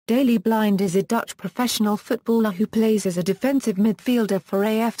Daley Blind is a Dutch professional footballer who plays as a defensive midfielder for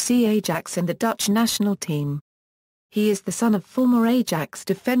AFC Ajax and the Dutch national team. He is the son of former Ajax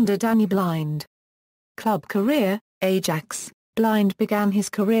defender Daley Blind. Club career: Ajax. Blind began his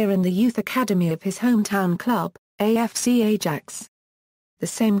career in the youth academy of his hometown club, AFC Ajax, the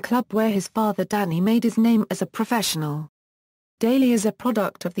same club where his father Danny made his name as a professional. Daley is a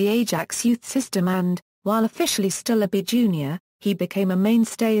product of the Ajax youth system and, while officially still a B junior, he became a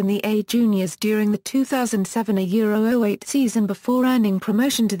mainstay in the A juniors during the 2007 Euro 08 season before earning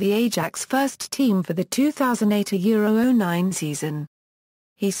promotion to the Ajax first team for the 2008 Euro 09 season.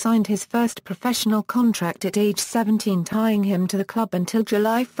 He signed his first professional contract at age 17, tying him to the club until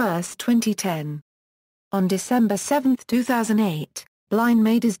July 1, 2010. On December 7, 2008, Blind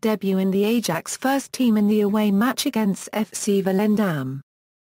made his debut in the Ajax first team in the away match against FC Volendam.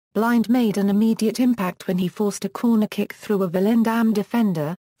 Blind made an immediate impact when he forced a corner kick through a Volendam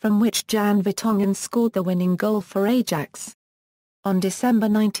defender, from which Jan Vertonghen scored the winning goal for Ajax. On December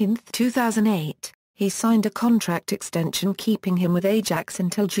 19, 2008, he signed a contract extension keeping him with Ajax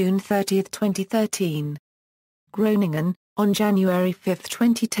until June 30, 2013. Groningen. On January 5,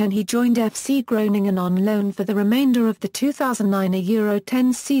 2010 he joined FC Groningen on loan for the remainder of the 2009 Euro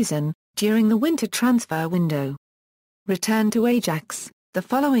 10 season, during the winter transfer window. Return to Ajax. The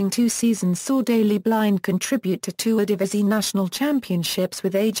following two seasons saw Daley Blind contribute to two Eredivisie national championships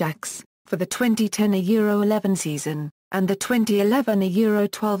with Ajax, for the 2010 Euro 11 season, and the 2011 Euro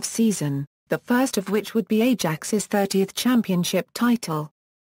 12 season, the first of which would be Ajax's 30th championship title.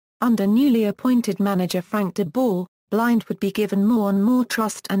 Under newly appointed manager Frank de Boer, Blind would be given more and more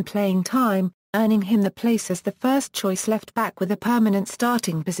trust and playing time, earning him the place as the first-choice left-back with a permanent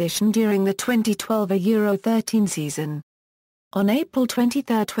starting position during the 2012 Euro 13 season. On April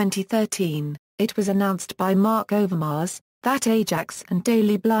 23, 2013, it was announced by Mark Overmars that Ajax and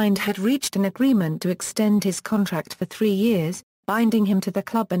Daley Blind had reached an agreement to extend his contract for 3 years, binding him to the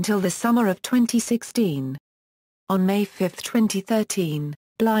club until the summer of 2016. On May 5, 2013,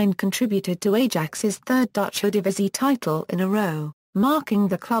 Blind contributed to Ajax's third Dutch Eredivisie title in a row, marking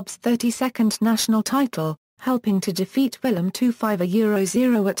the club's 32nd national title, helping to defeat Willem 2-5 Euro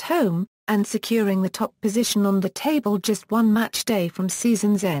 0 at home, and securing the top position on the table just one match day from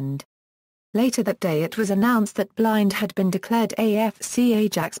season's end. Later that day it was announced that Blind had been declared AFC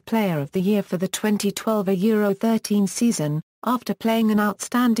Ajax Player of the Year for the 2012 Euro 13 season, after playing an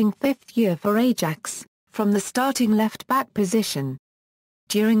outstanding fifth year for Ajax, from the starting left-back position.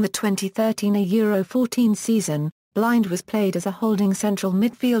 During the 2013 Euro 14 season, Blind was played as a holding central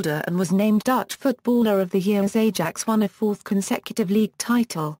midfielder and was named Dutch Footballer of the Year as Ajax won a fourth consecutive league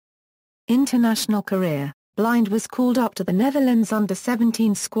title. International career: Blind was called up to the Netherlands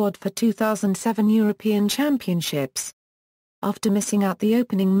under-17 squad for 2007 European Championships. After missing out the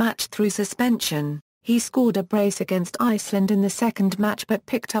opening match through suspension, he scored a brace against Iceland in the second match but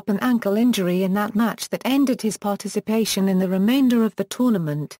picked up an ankle injury in that match that ended his participation in the remainder of the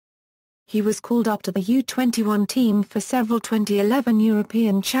tournament. He was called up to the U21 team for several 2011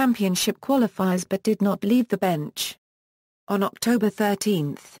 European Championship qualifiers but did not leave the bench. On October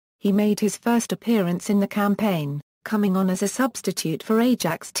 13, he made his first appearance in the campaign, coming on as a substitute for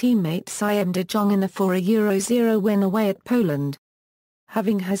Ajax teammate Siem de Jong in the 4 Euro 0 win away at Poland.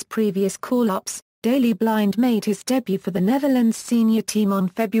 Having his previous call-ups, Daley Blind made his debut for the Netherlands senior team on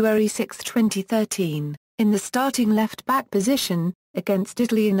February 6, 2013, in the starting left-back position, against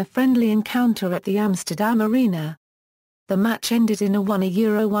Italy in a friendly encounter at the Amsterdam Arena. The match ended in a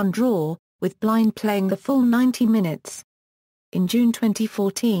 1-1 draw, with Blind playing the full 90 minutes. In June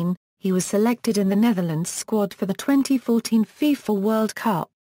 2014, he was selected in the Netherlands squad for the 2014 FIFA World Cup.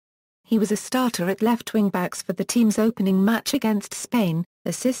 He was a starter at left wing-backs for the team's opening match against Spain,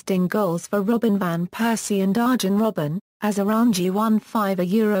 assisting goals for Robin van Persie and Arjen Robben, as Oranje won 5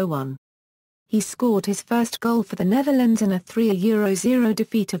 Euro 1. He scored his first goal for the Netherlands in a 3 Euro 0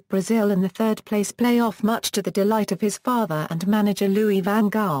 defeat of Brazil in the third-place playoff, much to the delight of his father and manager Louis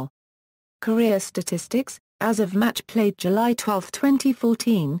van Gaal. Career statistics: as of match played July 12,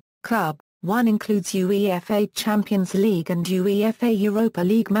 2014, Club 1 includes UEFA Champions League and UEFA Europa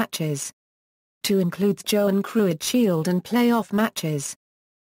League matches. 2 includes Johan Cruyff Shield and playoff matches.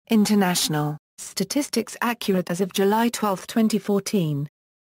 International statistics accurate as of July 12, 2014.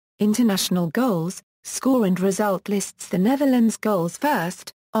 International goals, score and result lists the Netherlands goals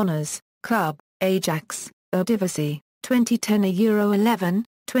first, honours, Club, Ajax, Eredivisie, 2010 Euro 11,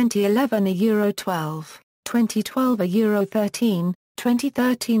 2011 Euro 12, 2012 Euro 13,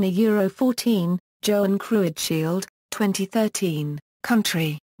 2013 Euro 14, Johan Cruyff Shield, 2013,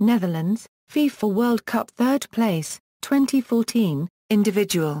 Country, Netherlands, FIFA World Cup 3rd place, 2014,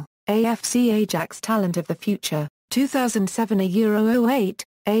 Individual, AFC Ajax Talent of the Future, 2007 a Euro 08,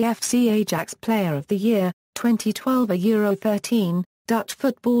 AFC Ajax Player of the Year, 2012 a Euro 13, Dutch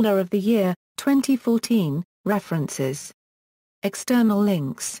Footballer of the Year, 2014, references. External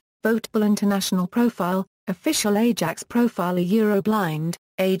links, Votable International Profile, Official Ajax Profile a Euro Blind,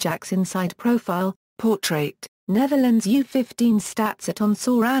 Ajax Inside Profile, Portrait, Netherlands U15 Stats at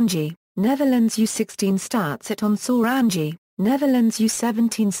Onsorangi, Netherlands U16 Stats at Onsorangi, Netherlands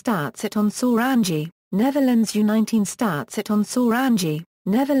U17 Stats at Onsorangi, Netherlands U19 Stats at Onsorangi,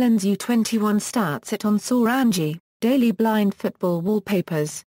 Netherlands U21 Stats at Onsorangi, Daley Blind Football Wallpapers.